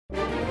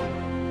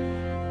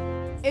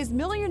Is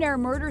millionaire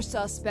murder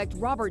suspect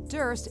Robert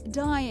Durst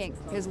dying?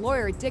 His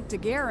lawyer,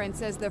 DeGuerin,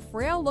 says the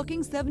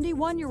frail-looking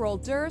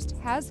 71-year-old Durst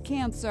has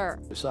cancer.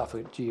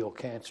 Esophageal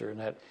cancer, and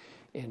that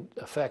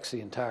affects the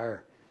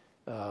entire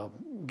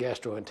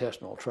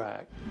gastrointestinal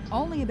tract.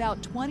 Only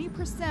about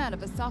 20%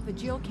 of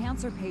esophageal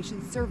cancer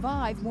patients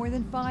survive more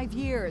than 5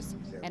 years.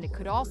 And it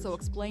could also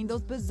explain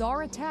those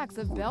bizarre attacks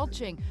of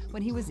belching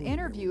when he was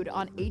interviewed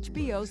on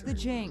HBO's The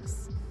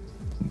Jinx.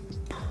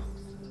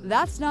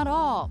 That's not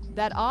all.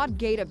 That odd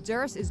gait of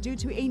Durst is due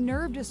to a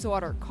nerve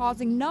disorder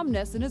causing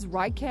numbness in his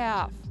right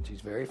calf.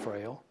 He's very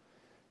frail.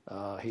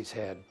 He's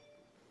had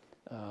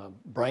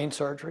brain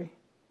surgery.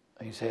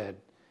 He's had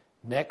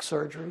neck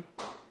surgery.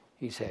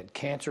 He's had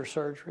cancer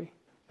surgery.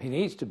 He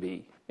needs to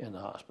be in the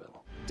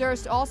hospital.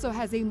 Durst also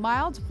has a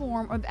mild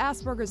form of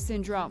Asperger's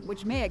syndrome,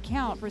 which may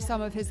account for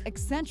some of his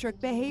eccentric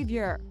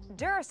behavior.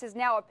 Durst is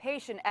now a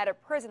patient at a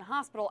prison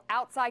hospital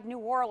outside New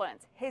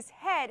Orleans. His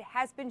head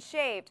has been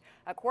shaved.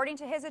 According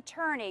to his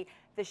attorney,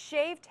 the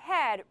shaved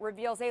head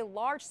reveals a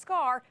large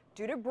scar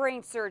due to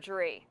brain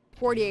surgery.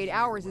 48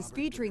 Hours is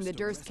featuring the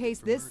Durst case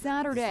this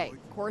Saturday.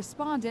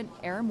 Correspondent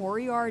Erin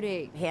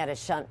Moriarty. He had a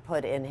shunt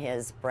put in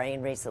his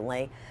brain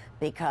recently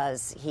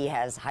because he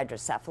has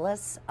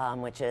hydrocephalus,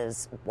 which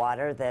is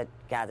water that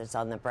gathers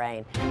on the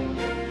brain.